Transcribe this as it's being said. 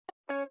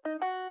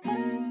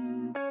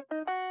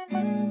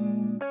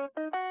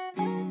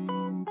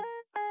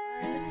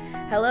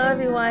Hello,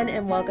 everyone,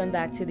 and welcome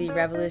back to the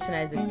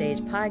Revolutionize the Stage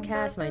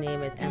podcast. My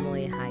name is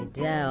Emily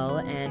Heidel,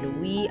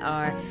 and we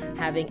are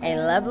having a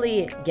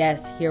lovely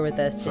guest here with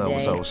us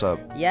today. What's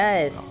up?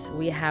 Yes,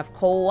 we have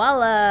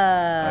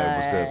Koala. Hey,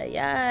 what's good?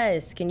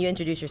 Yes. Can you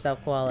introduce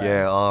yourself, Koala?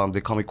 Yeah,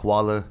 they call me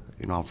Koala.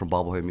 You know, I'm from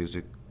Bobblehead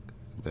Music.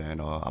 Then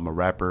I'm a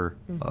rapper,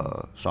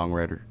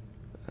 songwriter,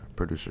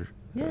 producer.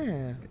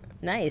 Yeah.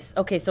 Nice.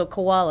 Okay, so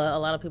Koala, a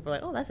lot of people are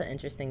like, oh, that's an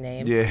interesting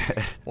name.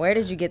 Yeah. Where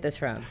did you get this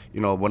from? You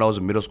know, when I was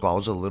in middle school, I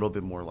was a little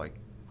bit more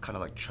kind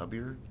of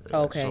chubbier.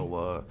 Okay.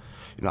 So,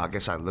 I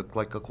guess I look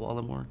like a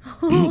koala more.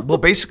 Well,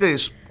 basically,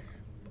 it's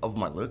of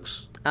my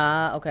looks.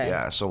 Okay.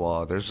 Yeah,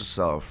 so there's this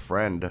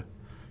friend,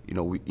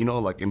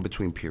 like in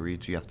between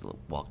periods, you have to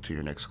walk to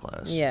your next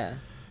class. Yeah.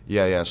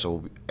 Yeah.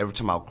 So every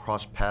time I'll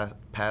cross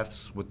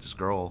paths with this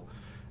girl,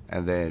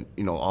 and then,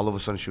 all of a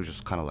sudden she was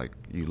just kind of like,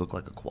 you look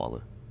like a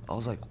koala. I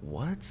was like,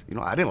 what?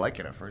 I didn't like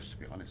it at first, to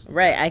be honest.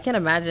 Right, I can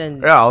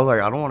imagine. Yeah, I was like,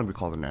 I don't want to be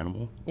called an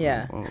animal.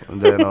 Yeah. And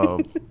then,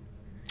 and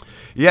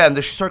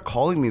then she started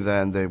calling me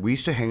then. We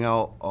used to hang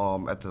out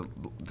at the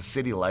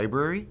city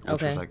library,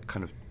 which was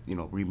kind of,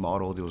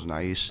 remodeled. It was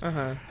nice.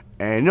 Uh-huh.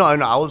 And,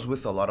 I was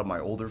with a lot of my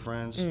older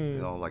friends,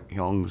 like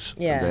Youngs.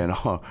 Yeah. And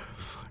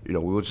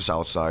then, we were just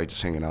outside,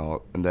 just hanging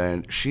out. And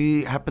then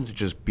she happened to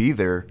just be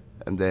there.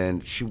 And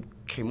then she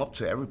came up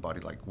to everybody,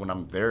 like, when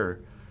I'm there.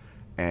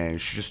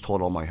 And she just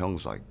told all my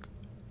Youngs, like,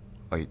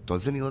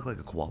 doesn't he look like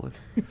a koala?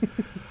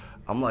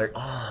 I'm like,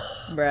 oh.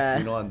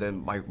 Bruh. And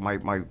then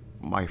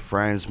my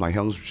friends, my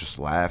Youngs were just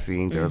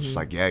laughing. They're just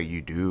like, yeah,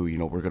 you do.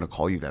 We're going to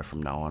call you that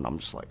from now on. I'm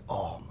just like,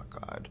 oh, my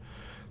God.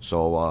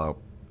 So,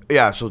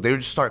 so they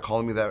would just start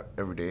calling me that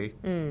every day.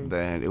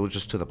 Then it was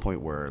just to the point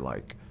where,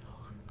 like,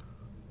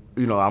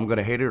 I'm going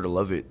to hate it or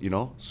love it,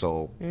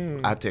 So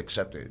I had to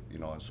accept it,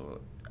 And so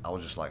I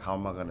was just like, how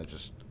am I going to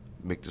just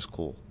make this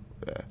cool?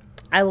 Yeah.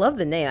 I love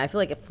the name. I feel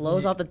like it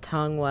flows off the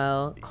tongue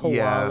well. Koala.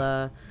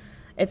 Yeah.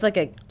 It's like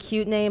a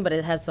cute name, but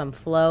it has some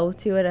flow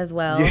to it as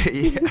well.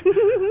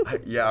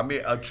 Yeah. I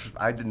mean,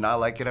 I did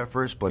not like it at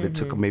first, but it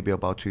took maybe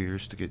about 2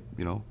 years to get,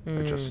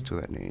 adjusted to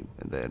that name.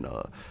 And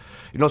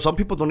then, some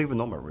people don't even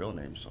know my real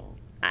name, so.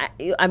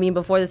 I mean,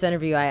 before this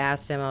interview, I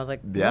asked him, I was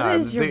like, what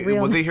is your real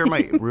name? When they hear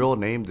my real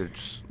name, they're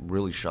just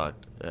really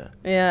shocked.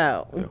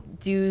 Yeah.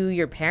 Do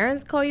your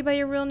parents call you by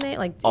your real name?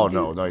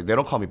 No, they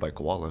don't call me by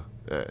Koala.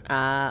 Okay.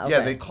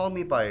 Yeah, they call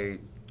me by.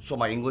 So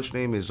my English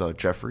name is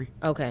Jeffrey.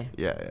 Okay.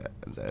 Yeah,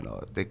 and then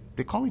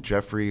they call me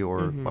Jeffrey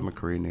or by my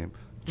Korean name,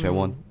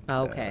 Jaewon.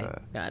 Okay,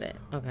 got it.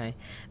 Okay,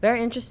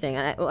 very interesting.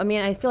 I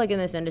mean, I feel like in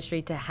this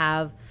industry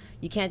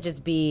you can't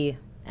just be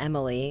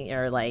Emily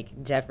or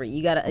like Jeffrey.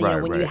 You gotta,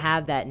 when you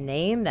have that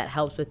name, that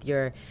helps with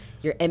your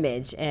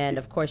image, and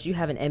of course you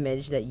have an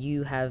image that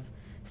you have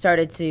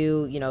started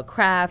to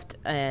craft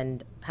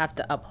and have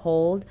to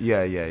uphold.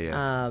 Yeah.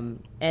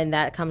 And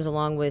that comes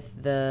along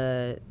with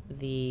the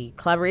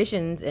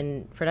collaborations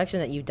and production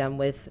that you've done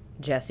with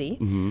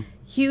Jessie.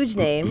 Huge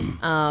name.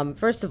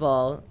 First of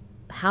all,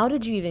 how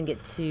did you even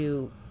get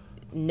to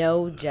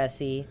know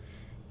Jessie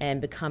and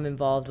become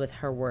involved with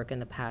her work in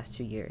the past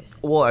 2 years?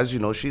 Well, as you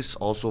know, she's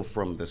also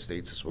from the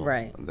States as well.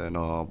 Right. And then,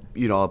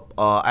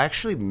 I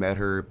actually met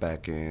her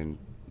back in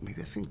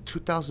maybe I think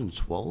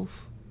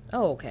 2012.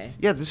 Oh, okay.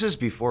 Yeah, this is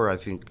before I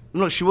think.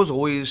 No, she was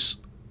always,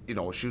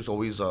 she was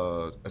always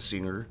a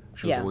singer.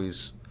 She was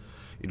always,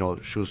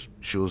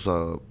 she was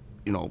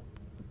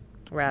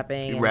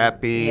rapping,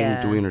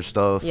 doing her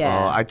stuff.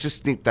 Yeah. I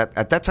just think that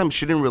at that time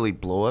she didn't really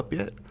blow up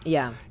yet.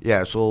 Yeah.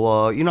 Yeah. So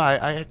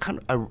I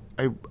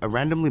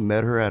randomly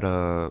met her at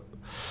a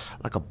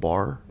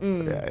bar.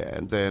 Yeah,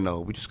 and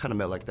then we just kind of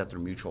met like that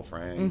through mutual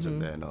friends,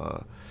 and then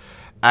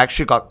I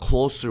actually got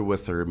closer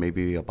with her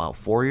maybe about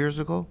 4 years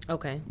ago.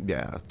 Okay.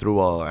 Yeah,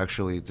 through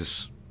actually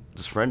this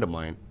friend of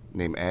mine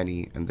named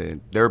Annie, and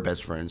then they're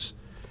best friends.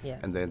 Yeah.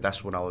 And then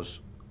that's when I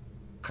was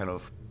kind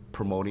of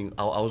promoting.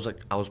 I was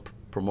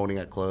promoting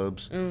at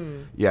clubs.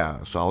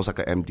 Yeah, so I was like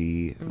an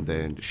MD, and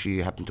then she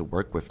happened to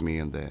work with me,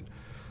 and then,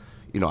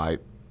 I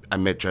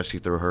met Jessie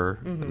through her,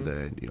 and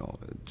then,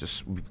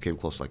 just we became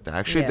close like that. I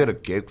actually did a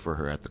gig for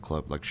her at the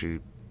club, like she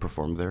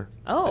performed there.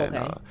 Oh,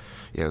 okay.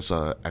 Yeah, it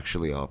was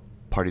actually a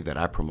party that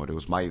I promoted. It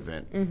was my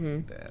event.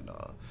 And,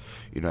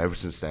 ever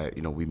since that,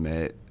 we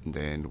met, and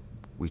then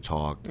we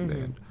talked, and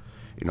then,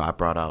 I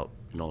brought out,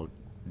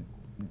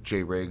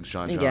 Jay Riggs,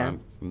 John,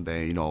 and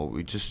then,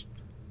 we just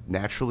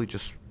naturally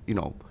just,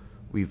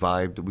 we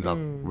vibed, we got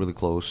really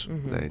close,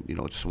 and then,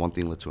 just one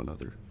thing led to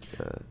another.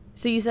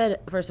 So you said,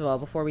 first of all,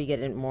 before we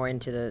get more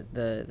into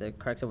the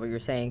crux of what you're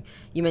saying,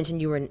 you mentioned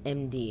you were an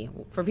MD.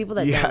 For people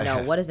that don't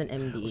know, what is an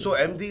MD? So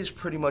MD is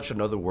pretty much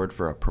another word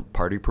for a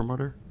party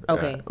promoter.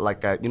 Okay.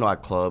 Like at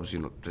clubs,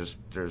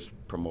 there's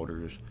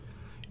promoters,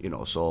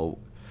 so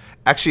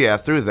actually,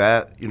 through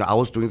that, I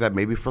was doing that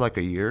maybe for like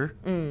a year.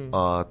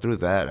 Through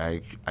that,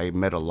 I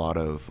met a lot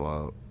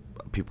of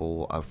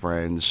people,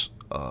 friends,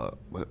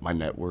 my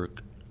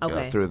network.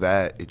 Okay. Through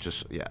that, it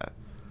just,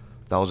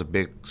 that was a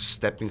big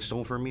stepping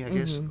stone for me, I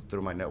guess,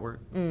 through my network.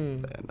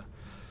 And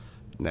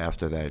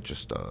after that,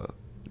 just,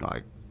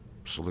 I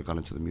slowly got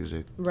into the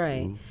music.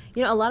 Right. Mm-hmm.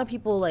 You know, a lot of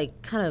people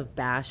like kind of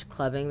bash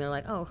clubbing. They're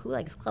like, "Oh, who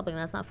likes clubbing?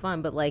 That's not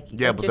fun." But like,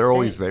 yeah, but they're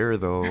always there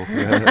though.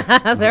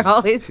 They're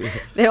always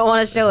they don't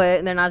want to show it,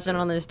 and they're not showing it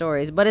on their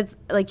stories. But it's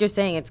like you're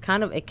saying, it's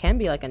kind of it can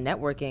be like a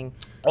networking.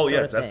 Oh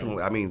yeah,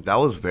 definitely. I mean, that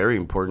was very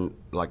important,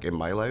 like in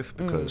my life,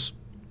 because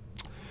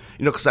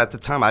you know, because at the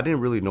time I didn't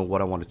really know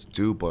what I wanted to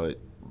do, but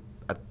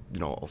you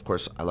know, of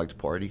course, I like to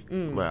party.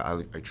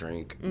 I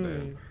drank. And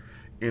then,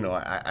 you know,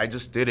 I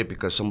just did it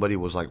because somebody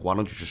was like, why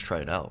don't you just try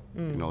it out?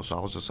 You know, so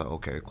I was just like,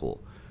 okay,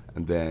 cool.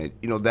 And then,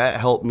 you know, that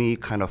helped me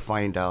kind of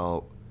find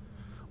out,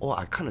 oh,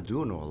 I kind of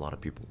do know a lot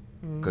of people.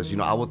 Because, you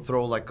know, I would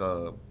throw like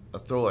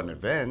throw an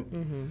event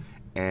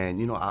and,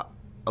 you know,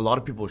 a lot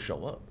of people would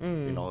show up,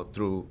 you know,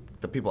 through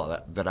the people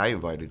that I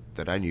invited,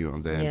 that I knew.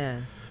 And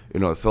then, you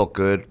know, it felt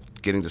good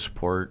getting the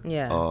support.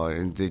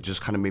 And they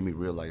just kind of made me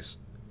realize,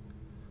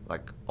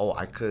 like, oh,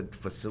 I could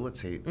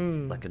facilitate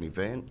like an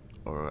event,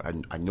 or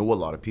I know a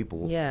lot of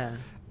people. Yeah.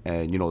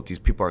 And, you know, these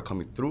people are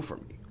coming through for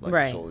me. Like,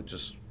 right. So it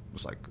just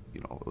was like,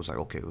 you know, it was like,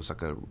 okay, it was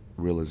like a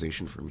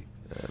realization for me.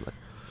 Like,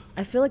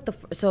 I feel like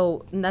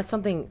so that's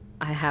something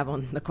I have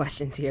on the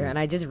questions here, and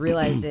I just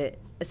realized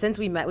it since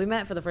we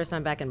met for the first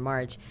time back in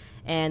March.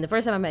 And the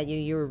first time I met you,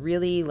 you were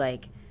really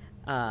like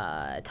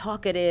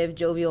talkative,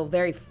 jovial,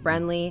 very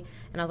friendly,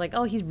 and I was like,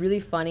 oh, he's really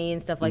funny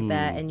and stuff like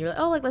that. And you're like,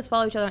 oh, like, let's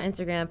follow each other on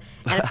Instagram.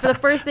 And for the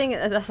first thing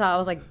I saw, I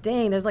was like,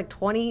 dang, there's like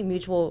 20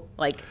 mutual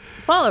like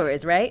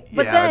followers, right?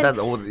 But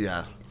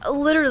then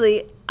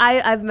literally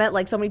I've met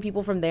like so many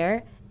people from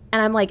there,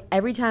 and I'm like,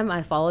 every time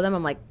I follow them,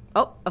 I'm like,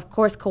 oh, of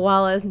course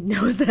Koala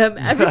knows them,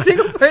 every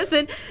single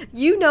person.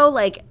 You know,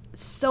 like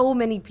so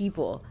many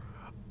people.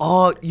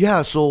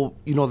 Yeah, so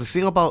you know the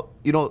thing about,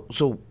 you know,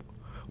 so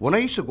when I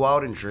used to go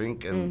out and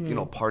drink and, you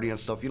know, party and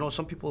stuff, you know,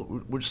 some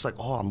people were just like,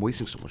 oh, I'm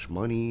wasting so much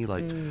money.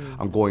 Like,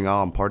 I'm going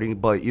out, I'm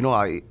partying. But, you know,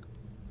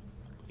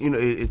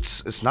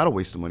 it's not a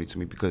waste of money to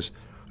me, because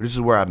this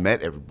is where I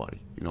met everybody,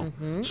 you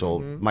know. So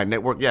my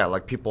network,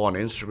 like people on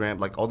Instagram,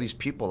 like all these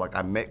people, like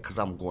I met because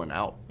I'm going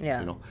out, you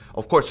know.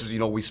 Of course, you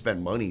know, we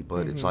spend money,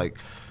 but it's like,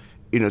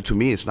 you know, to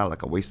me, it's not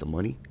like a waste of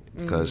money,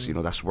 because, you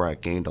know, that's where I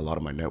gained a lot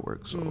of my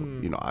network. So,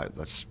 you know,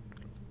 let's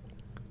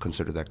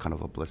consider that kind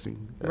of a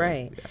blessing.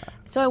 Right.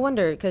 So I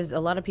wonder, because a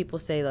lot of people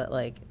say that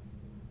like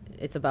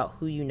it's about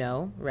who you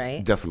know,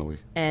 right? Definitely.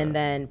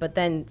 And but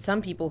then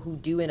some people who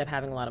do end up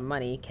having a lot of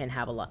money can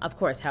have a lot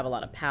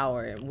of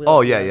power and will.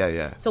 Oh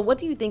yeah. So what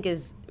do you think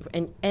is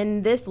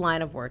in this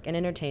line of work in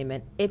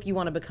entertainment, if you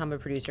want to become a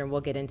producer, and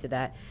we'll get into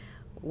that,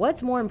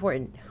 what's more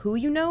important, who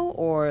you know,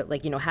 or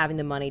like, you know, having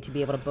the money to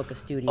be able to book a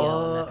studio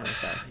and that kind of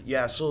stuff?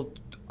 Yeah. So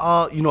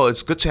you know,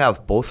 it's good to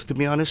have both, to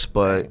be honest,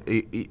 but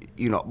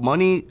you know,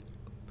 money.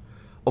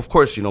 Of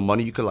course, you know,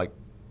 money, you could, like,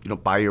 you know,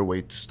 buy your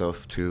way to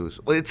stuff, too.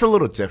 So it's a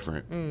little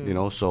different, you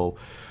know, so,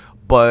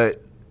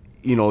 but,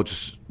 you know,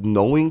 just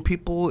knowing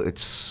people,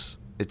 it's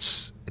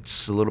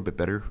a little bit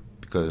better,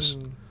 because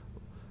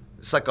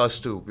it's like us,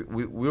 too.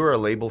 We were a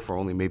label for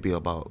only maybe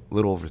about a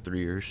little over 3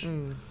 years.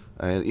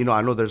 And, you know,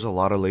 I know there's a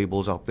lot of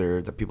labels out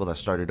there, the people that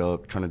started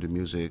up trying to do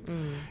music.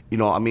 You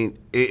know, I mean,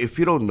 if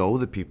you don't know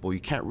the people, you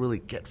can't really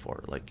get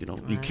far. Like, you know,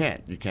 you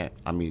can't.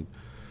 I mean,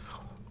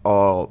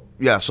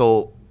 yeah,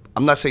 so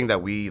I'm not saying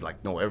that we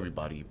like know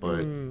everybody,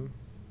 but you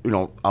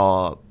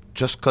know,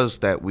 just because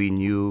that we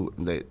knew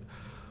that,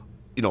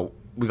 you know,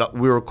 we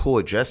were cool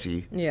with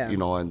Jesse, you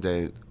know, and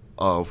then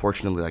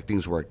unfortunately, like,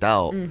 things worked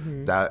out.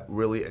 That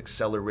really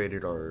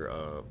accelerated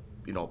our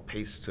you know,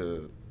 pace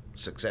to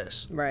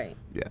success. Right.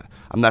 Yeah,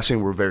 I'm not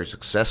saying we're very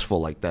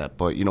successful like that,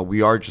 but you know,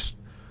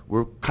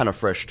 we're kind of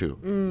fresh too.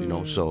 You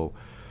know, so.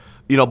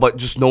 You know, but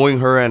just knowing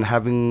her and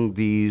having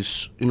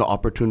these, you know,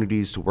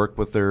 opportunities to work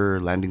with her,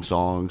 landing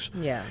songs.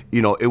 Yeah.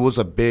 You know, it was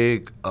a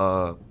big,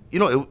 you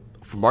know,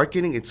 for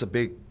marketing, it's a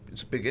big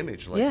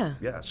image. Like,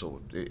 yeah.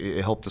 So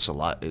it helped us a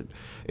lot.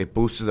 It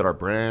boosted our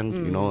brand,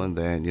 you know, and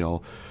then, you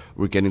know,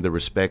 we're getting the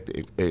respect,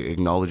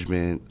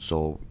 acknowledgement.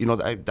 So, you know,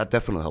 that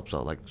definitely helps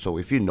out. Like, so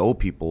if you know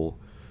people,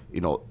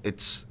 you know,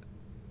 it's,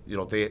 you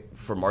know,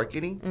 for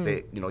marketing,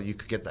 you know, you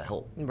could get the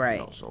help, right?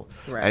 You know, so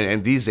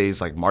and these days,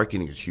 like,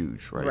 marketing is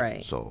huge, right?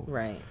 Right.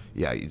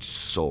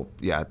 So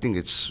yeah, I think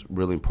it's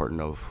really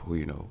important of who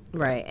you know,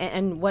 right?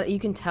 And what you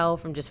can tell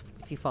from just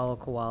if you follow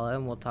Koala,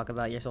 and we'll talk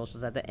about your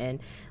socials at the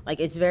end. Like,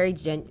 it's very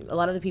a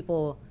lot of the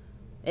people.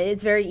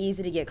 It's very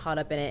easy to get caught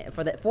up in it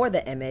for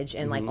the image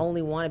and like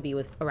only want to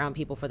be around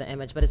people for the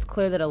image, but it's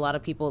clear that a lot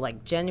of people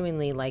like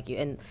genuinely like you,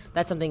 and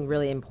that's something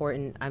really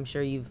important. I'm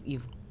sure you've you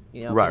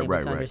know been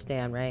able to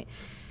understand, right?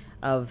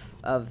 Of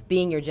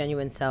being your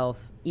genuine self,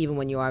 even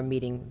when you are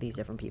meeting these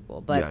different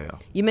people.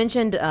 But you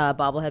mentioned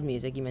Bobblehead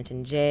Music. You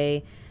mentioned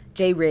Jay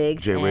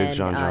Riggs, and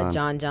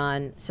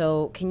John.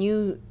 So can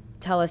you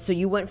tell us? So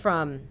you went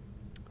from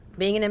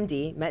being an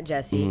MD, met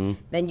Jesse,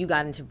 then you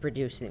got into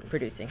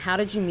producing. How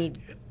did you meet?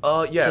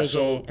 So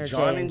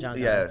John and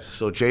John.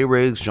 So Jay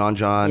Riggs, John.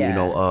 You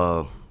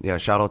know,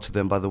 shout out to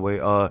them, by the way.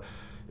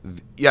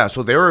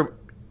 So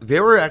they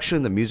were actually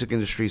in the music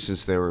industry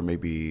since they were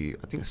maybe,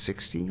 I think,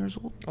 16 years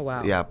old. Oh,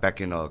 wow. Yeah,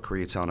 back in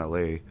Koreatown,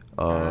 LA.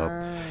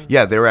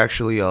 Yeah, they were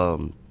actually,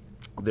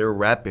 they were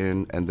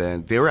rapping, and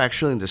then they were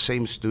actually in the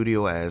same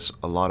studio as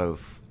a lot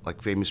of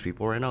like famous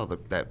people right now.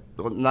 That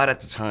well, not at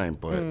the time,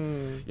 but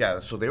yeah.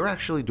 So they were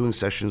actually doing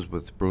sessions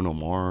with Bruno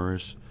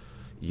Mars.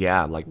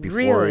 Yeah, like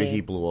before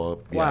he blew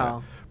up. Wow.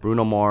 Yeah.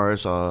 Bruno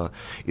Mars, the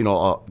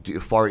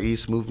Far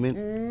East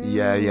movement.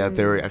 Yeah.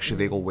 They're actually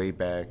they go way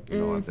back,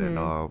 and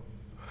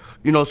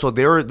then so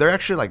they're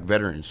actually like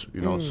veterans,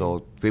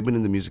 so they've been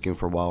in the music game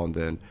for a while, and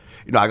then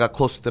I got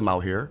close to them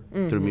out here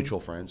through mutual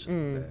friends.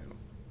 And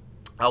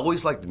I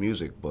always liked the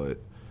music, but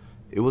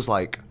it was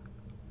like,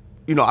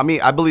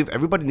 I believe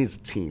everybody needs a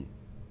team.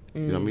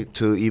 You know what I mean?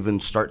 To even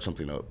start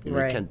something up. You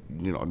can't,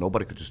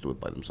 nobody could just do it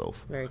by themselves.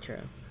 Very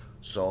true.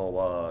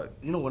 So,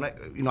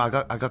 when I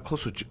got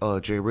close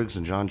with Jay Riggs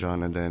and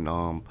John, and then,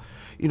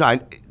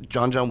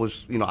 John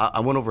was, I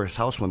went over his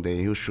house one day,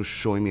 and he was just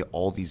showing me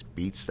all these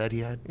beats that he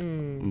had.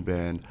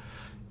 And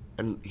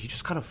he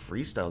just kind of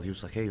freestyled. He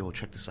was like, hey, yo,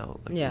 check this out.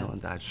 Like,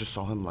 and I just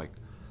saw him, like,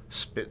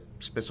 spit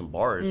some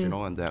bars, and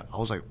then I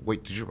was like,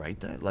 wait, did you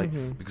write that? Like,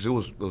 because it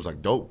was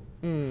like dope.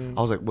 I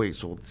was like, wait,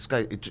 so this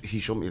guy,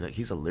 he showed me that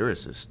he's a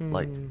lyricist,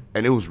 like,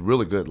 and it was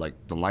really good. Like,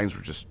 the lines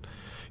were just,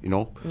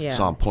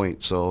 so on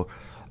point. So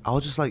I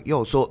was just like,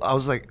 yo, so I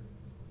was like,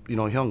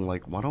 Hyung,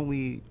 like, why don't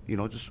we,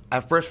 just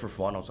at first for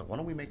fun, I was like, why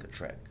don't we make a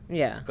track?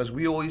 Yeah. Because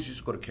we always used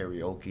to go to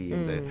karaoke,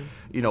 and then,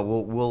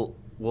 we'll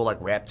like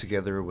rap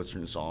together with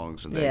certain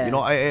songs, and then,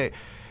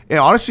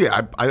 honestly,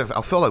 I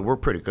felt like we're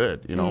pretty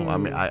good, I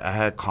mean, I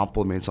had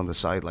compliments on the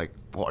side, like,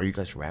 well, are you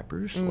guys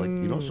rappers? Like,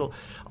 so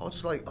I was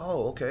just like,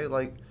 oh, okay,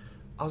 like,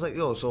 I was like,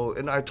 yo, so,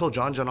 and I told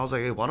John, I was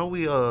like, hey, why don't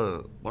we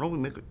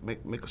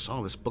make a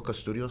song? Let's book a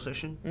studio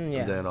session,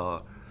 and then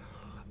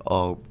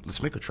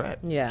let's make a track,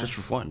 just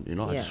for fun,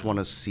 I just want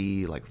to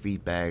see like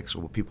feedbacks or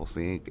what people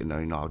think, and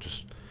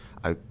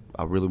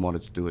I really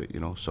wanted to do it,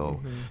 so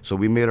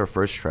we made our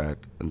first track,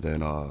 and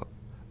then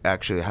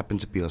actually it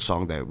happened to be a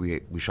song that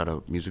we shot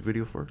a music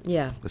video for.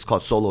 Yeah, it's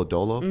called Solo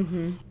Dolo.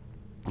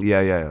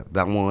 Yeah,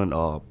 that one.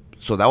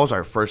 So that was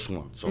our first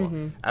one.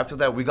 So after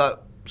that, we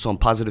got some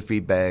positive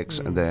feedbacks,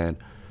 and then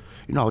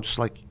I was just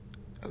like,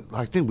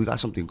 I think we got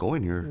something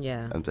going here.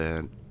 Yeah, and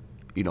then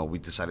we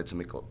decided to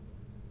make a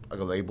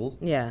label.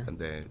 Yeah. And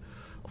then,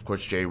 of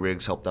course, Jay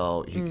Riggs helped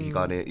out. He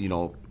got it.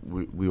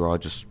 We were all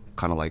just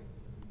kind of like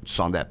just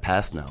on that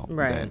path now.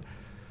 Right.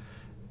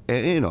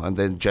 And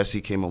then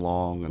Jessie came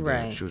along, and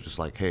then she was just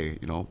like, hey,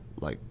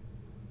 like,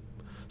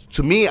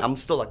 to me, I'm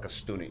still like a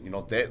student.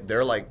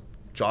 They're like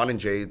John and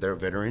Jay. They're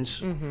veterans.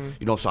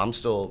 So I'm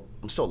still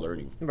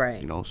learning.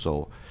 Right.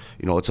 So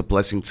it's a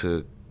blessing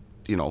to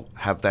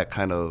have that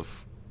kind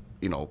of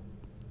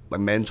my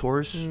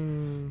mentors,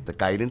 the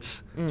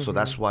guidance. So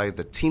that's why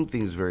the team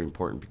thing is very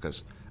important,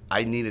 because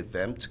I needed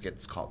them to get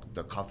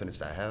the confidence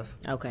that I have.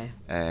 Okay.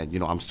 And,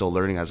 I'm still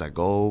learning as I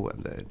go.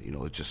 And then,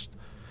 it just,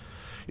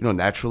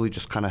 naturally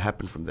just kind of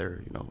happened from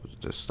there. It's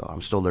just,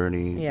 I'm still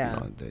learning,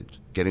 and then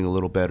getting a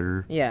little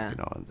better. Yeah.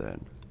 And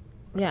then.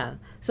 Yeah.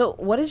 So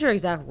what is your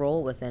exact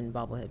role within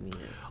Bobblehead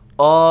Music?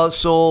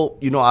 So,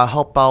 I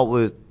help out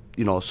with,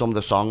 some of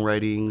the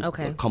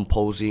songwriting,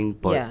 composing.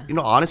 But,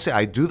 honestly,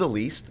 I do the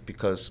least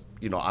because,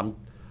 I'm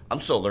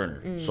still a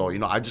learner. So,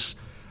 I just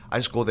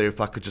go there if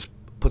I could just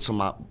put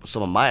some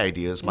of my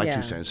ideas, my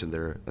 2 cents in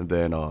there. And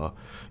then,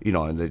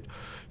 and then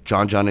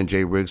John and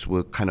Jay Riggs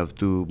would kind of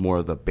do more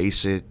of the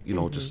basic,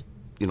 just,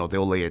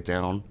 they'll lay it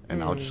down,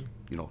 and I'll just,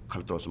 kind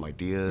of throw some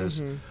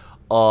ideas.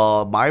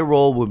 My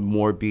role would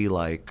more be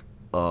like,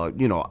 I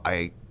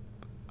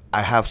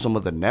have some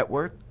of the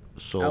network.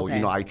 So,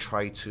 I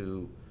try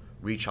to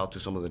reach out to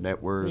some of the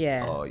network,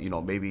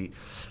 maybe,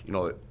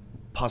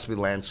 possibly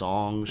land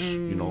songs,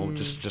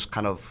 just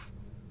kind of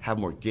have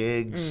more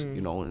gigs,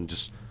 and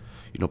just,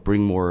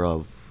 bring more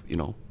of,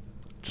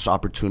 just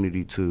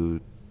opportunity to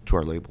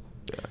our label.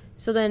 Yeah.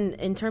 So then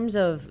in terms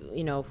of,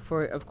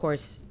 for, of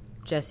course,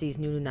 Jessie's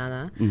Nunu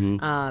Nana,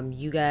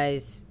 you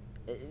guys,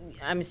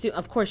 I'm assuming,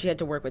 of course, you had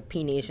to work with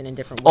P Nation in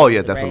different ways. Oh,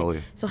 yeah, definitely.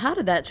 Right? So how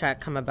did that track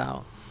come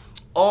about?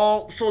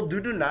 So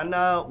Nunu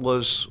Nana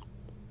was...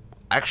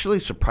 Actually,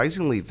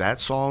 surprisingly, that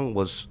song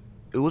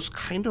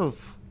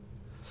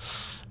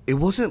it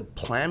wasn't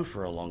planned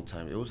for a long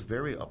time. It was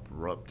very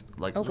abrupt.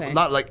 Like,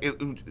 not like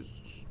it.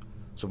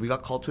 So we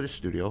got called to the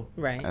studio,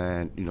 right?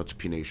 And to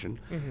P Nation,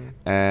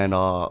 and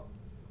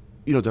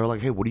they're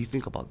like, "Hey, what do you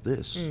think about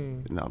this?"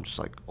 And I'm just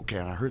like, "Okay."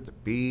 And I heard the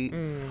beat.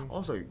 I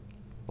was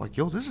like,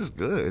 "Yo, this is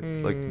good."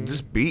 Like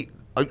this beat,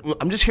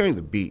 I'm just hearing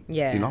the beat.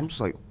 Yeah. I'm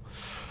just like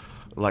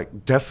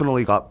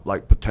definitely got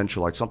like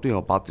potential, like something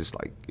about this,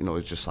 like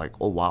it's just like,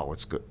 oh wow,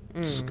 it's good.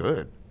 This is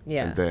good.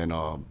 Yeah. And then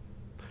I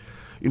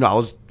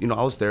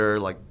was there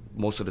like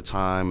most of the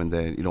time, and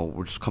then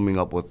we're just coming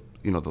up with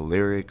the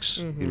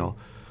lyrics.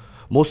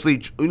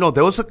 Mostly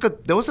there was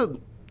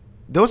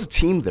a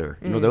team there.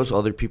 There was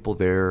other people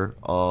there.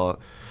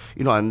 And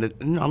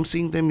I'm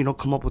seeing them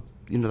come up with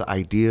the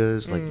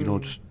ideas, like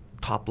just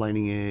top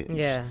lining it.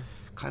 Yeah.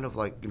 Kind of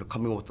like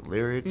coming up with the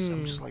lyrics.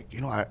 I'm just like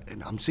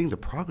and I'm seeing the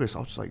progress. I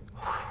was just like,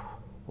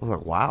 I was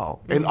like,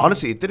 wow. And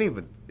honestly,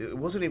 it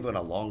wasn't even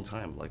a long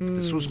time. Like,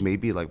 this was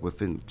maybe, like,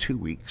 within 2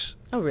 weeks.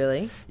 Oh,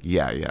 really?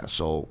 Yeah.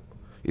 So,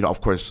 of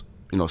course,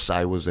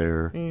 Psy was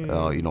there.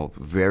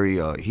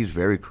 He's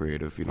very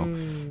creative.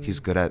 He's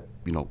good at,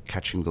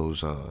 catching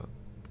those,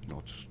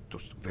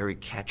 those very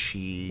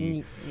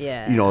catchy,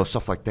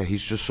 stuff like that.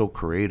 He's just so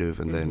creative.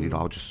 And then,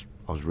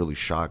 I was really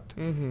shocked.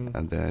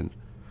 And then,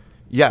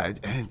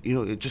 and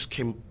it just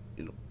came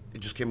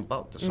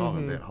about the song.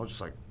 And then I was just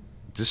like,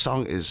 this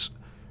song is,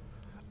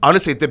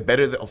 honestly, it did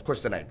better,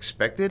 than I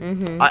expected.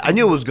 I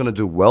knew it was gonna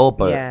do well,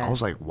 but I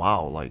was like,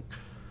 wow, like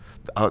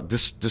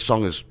this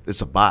song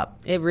it's a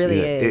bop. It really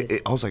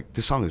is. I was like,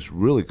 this song is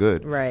really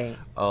good. Right.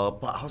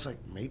 But I was like,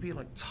 maybe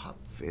like top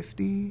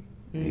 50.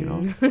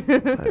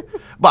 But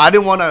I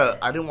didn't want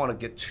to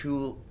get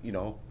too.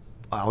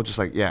 I was just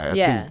like, I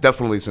think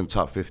definitely it's in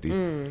top 50.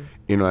 And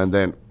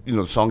then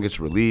the song gets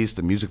released,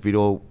 the music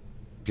video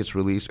gets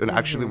released, and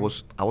actually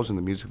I was in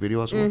the music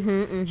video as well,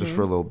 just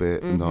for a little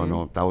bit.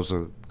 No, that was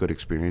a good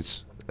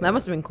experience. That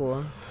must have been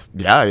cool.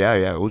 Yeah.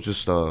 It was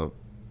just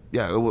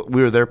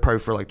we were there probably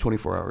for like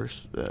 24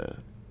 hours. But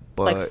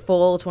like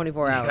full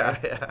 24 hours.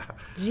 Yeah.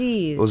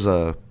 Jeez. It was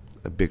a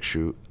big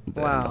shoot.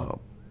 Wow.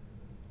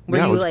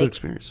 It was a good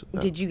experience.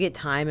 Did you get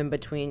time in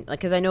between? Like,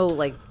 because I know,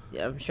 like,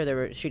 I'm sure they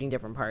were shooting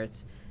different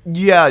parts.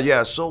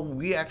 Yeah. So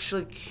we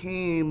actually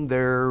came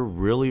there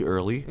really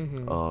early.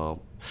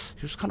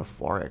 It was kind of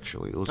far,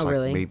 actually. It was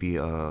maybe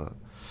I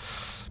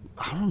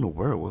don't know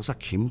where it was, like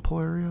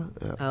Gimpo area.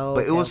 Oh,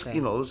 but it was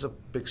it was a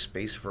big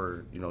space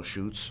for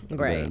shoots.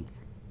 Right.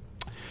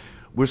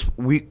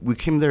 We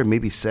came there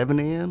maybe 7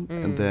 a.m.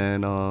 and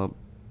then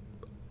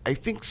I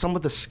think some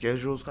of the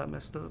schedules got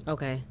messed up.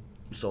 Okay.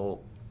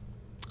 So,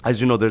 as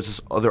you know, there's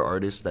this other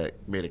artist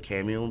that made a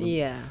cameo.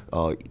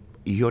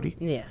 Iori.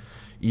 Yes.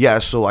 Yeah,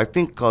 so I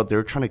think they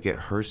were trying to get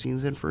her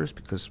scenes in first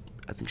because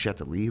I think she had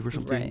to leave or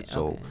something. Right.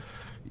 So,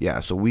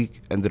 so we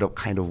ended up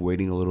kind of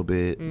waiting a little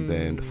bit, and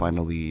then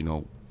finally,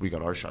 we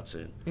got our shots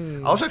in.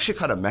 I was actually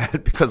kind of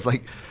mad because,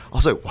 like, I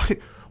was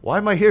like, why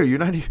am I here? You're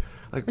not.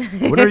 Like,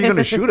 when are you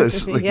gonna shoot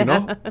us? Like,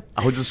 I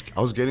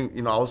was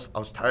getting, I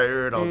was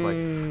tired. I was like,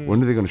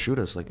 when are they gonna shoot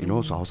us? Like,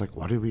 so I was like,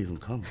 why did we even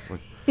come?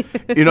 Like,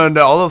 and then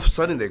all of a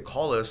sudden they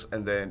call us,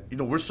 and then,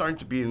 we're starting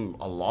to be in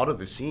a lot of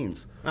the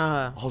scenes.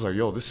 I was like,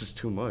 yo, this is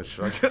too much.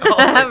 Like,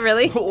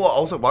 really? Well, I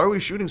was like, why are we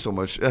shooting so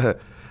much?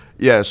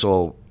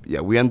 So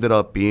we ended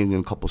up being in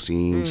a couple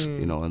scenes,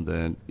 and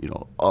then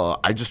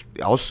I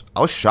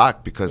was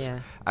shocked because I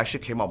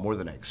actually came out more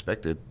than I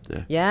expected.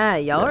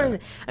 Y'all are.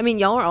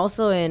 Y'all are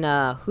also in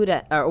Who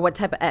Dat, or What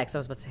Type of X? I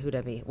was about to say Who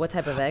Dat Be. What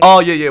Type of X? Oh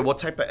yeah, What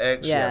Type of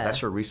X? Yeah, that's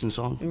her recent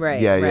song. Right.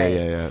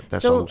 Yeah.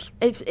 That song's.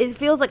 It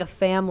feels like a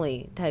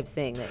family type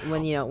thing that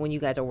when you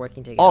guys are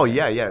working together. Oh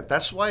yeah.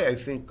 That's why I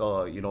think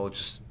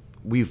just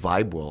we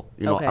vibe well.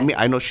 Okay.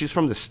 I know she's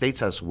from the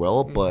States as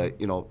well,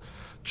 but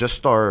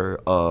just our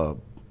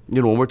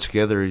when we're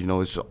together,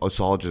 it's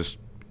all just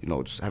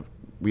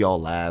we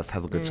all laugh,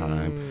 have a good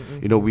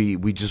time.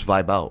 We just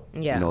vibe out.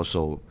 Yeah.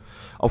 So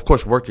of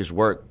course work is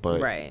work,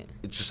 but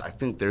it's just, I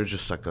think there's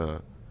just like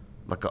a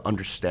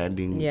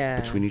understanding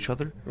between each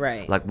other.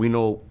 Right. Like we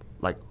know,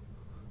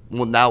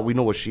 now we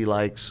know what she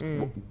likes.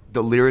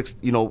 The lyrics,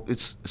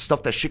 it's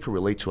stuff that she can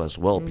relate to as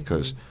well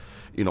because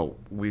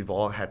we've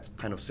all had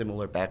kind of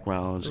similar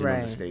backgrounds in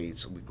the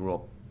States. We grew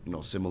up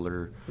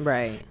similar,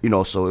 right?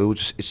 So it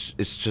was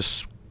it's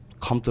just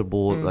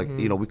comfortable, like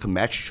we can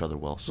match each other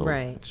well. So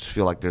I just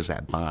feel like there's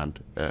that bond.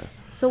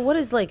 So what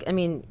is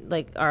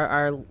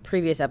our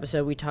previous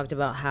episode, we talked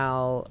about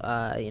how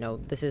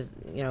this is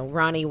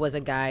Ronnie was a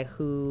guy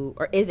who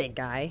is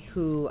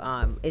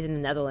in the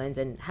Netherlands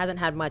and hasn't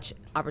had much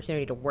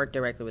opportunity to work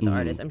directly with the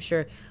artist. I'm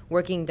sure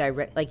working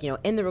direct,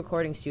 in the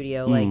recording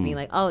studio, being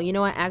like, oh, you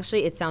know what,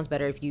 actually it sounds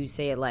better if you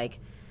say it like,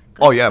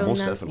 most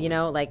definitely.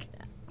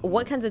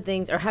 What kinds of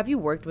things, or have you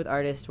worked with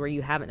artists where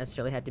you haven't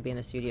necessarily had to be in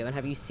the studio, and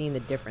have you seen the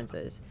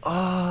differences?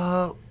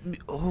 Well,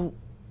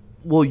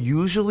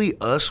 usually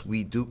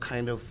we do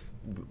kind of,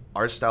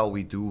 our style,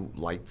 we do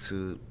like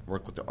to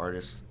work with the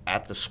artists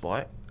at the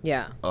spot.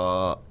 Yeah.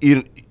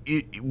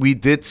 We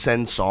did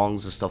send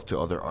songs and stuff to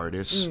other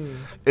artists.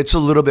 It's a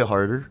little bit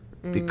harder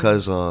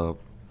because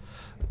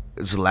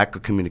there's a lack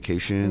of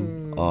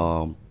communication.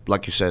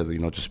 Like you said,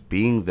 just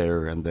being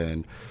there, and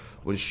then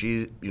when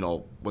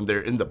when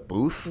they're in the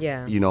booth,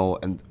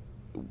 and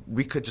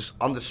we could just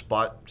on the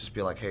spot just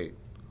be like, hey,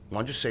 why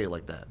don't you say it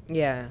like that?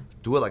 Yeah.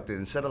 Do it like this.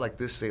 Instead of like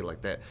this, say it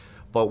like that.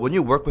 But when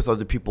you work with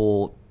other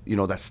people,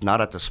 that's not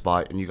at the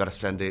spot, and you got to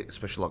send it,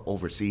 especially like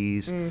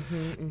overseas,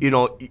 you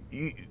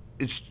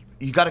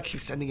got to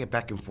keep sending it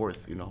back and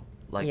forth,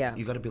 Like,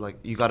 you got to be like,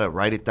 you got to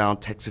write it down,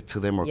 text it to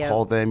them, or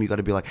call them. You got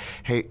to be like,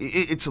 hey,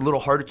 it's a little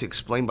harder to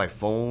explain by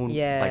phone,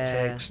 by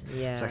text.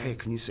 Yeah. It's like, hey,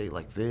 can you say it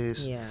like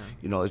this? Yeah.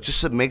 It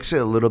just makes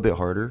it a little bit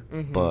harder.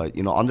 But,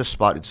 on the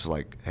spot, it's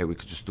like, hey, we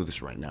could just do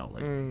this right now.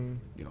 Like,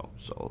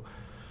 so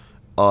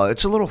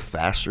it's a little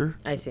faster.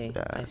 I see.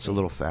 Yeah, it's a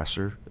little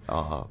faster.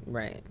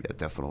 Right. Yeah,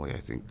 definitely, I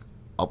think.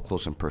 up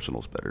close and personal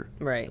is better.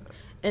 Right.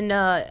 And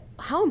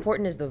how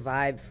important is the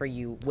vibe for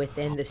you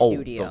within the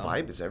studio? The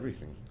vibe is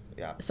everything.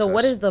 Yeah. So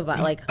what is the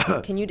vibe? Like,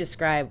 can you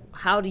describe,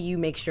 how do you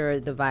make sure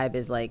the vibe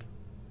is, like,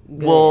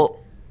 good?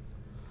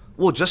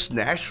 Well, just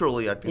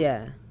naturally, I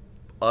think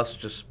us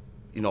just,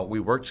 we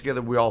work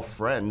together. We're all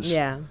friends.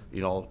 Yeah.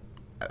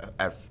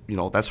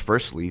 That's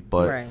firstly.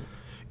 But,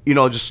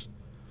 just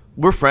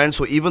we're friends.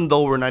 So even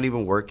though we're not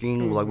even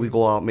working, like we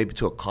go out maybe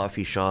to a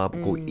coffee shop,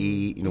 go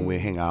eat, we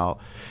hang out.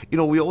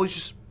 We always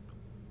just,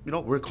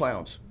 we're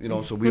clowns,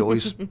 so we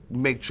always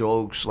make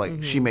jokes.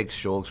 Like she makes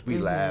jokes, we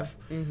laugh.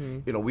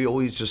 We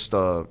always just,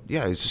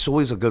 it's just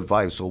always a good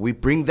vibe. So we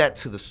bring that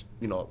to the,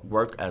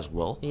 work as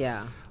well.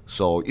 Yeah.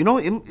 So,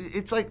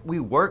 it's like we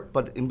work,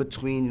 but in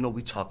between,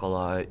 we talk a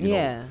lot,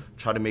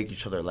 try to make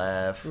each other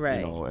laugh,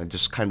 and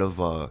just kind of,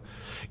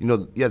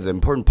 the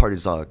important part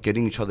is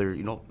getting each other,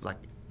 like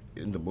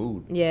in the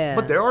mood. Yeah.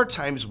 But there are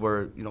times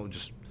where,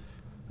 just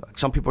like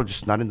some people are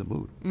just not in the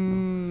mood.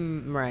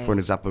 Right. For an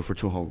example, if we're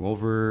too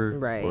hungover,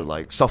 right, or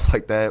like stuff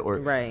like that, or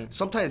right,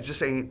 sometimes just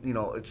saying,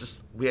 it's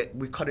just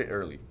we cut it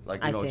early, like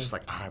it's just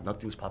like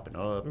nothing's popping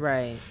up,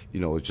 right.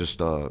 It's just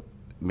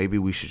maybe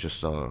we should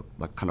just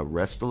like kind of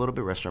rest a little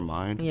bit, rest our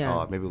mind.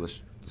 Yeah. Maybe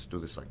let's do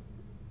this like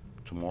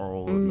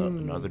tomorrow or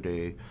another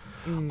day.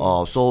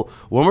 So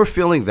when we're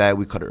feeling that,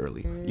 we cut it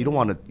early. You don't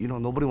want to,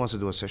 nobody wants to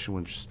do a session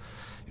when just,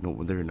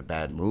 when they're in a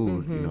bad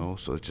mood,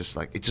 so it's just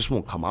like, it just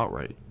won't come out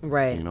right.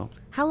 Right.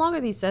 How long are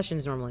these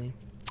sessions normally?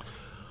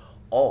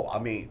 Oh, I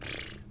mean,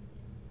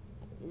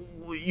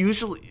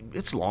 usually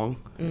it's long.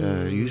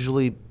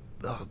 Usually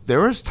there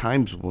was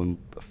times when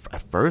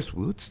at first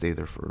we would stay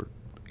there for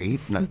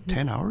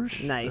 10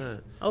 hours. Nice.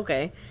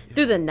 Okay.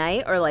 Through the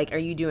night, or like, are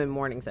you doing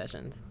morning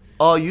sessions?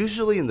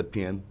 Usually in the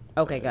PM.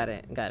 Okay, got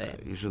it.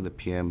 Usually in the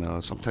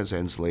PM. Sometimes it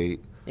ends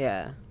late.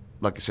 Yeah.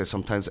 Like I said,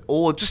 sometimes.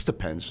 It just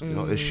depends.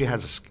 If she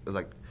has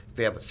if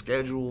they have a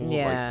schedule.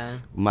 Yeah.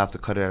 Like, we might have to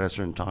cut it at a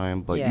certain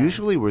time. But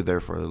usually we're there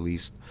for at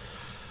least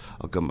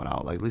a good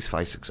amount, like at least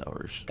 5-6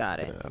 hours. Got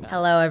it. Yeah.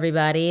 Hello,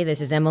 everybody.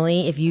 This is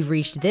Emily. If you've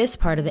reached this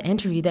part of the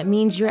interview, that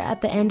means you're at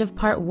the end of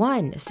part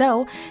 1.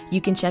 So you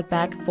can check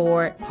back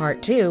for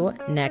part 2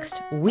 next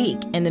week.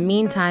 In the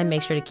meantime,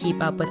 make sure to keep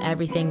up with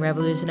everything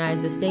Revolutionize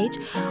the Stage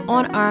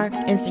on our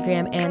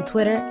Instagram and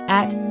Twitter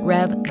at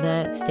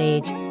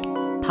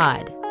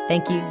RevTheStagePod.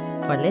 Thank you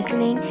for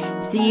listening.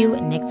 See you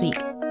next week.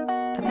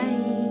 Bye-bye.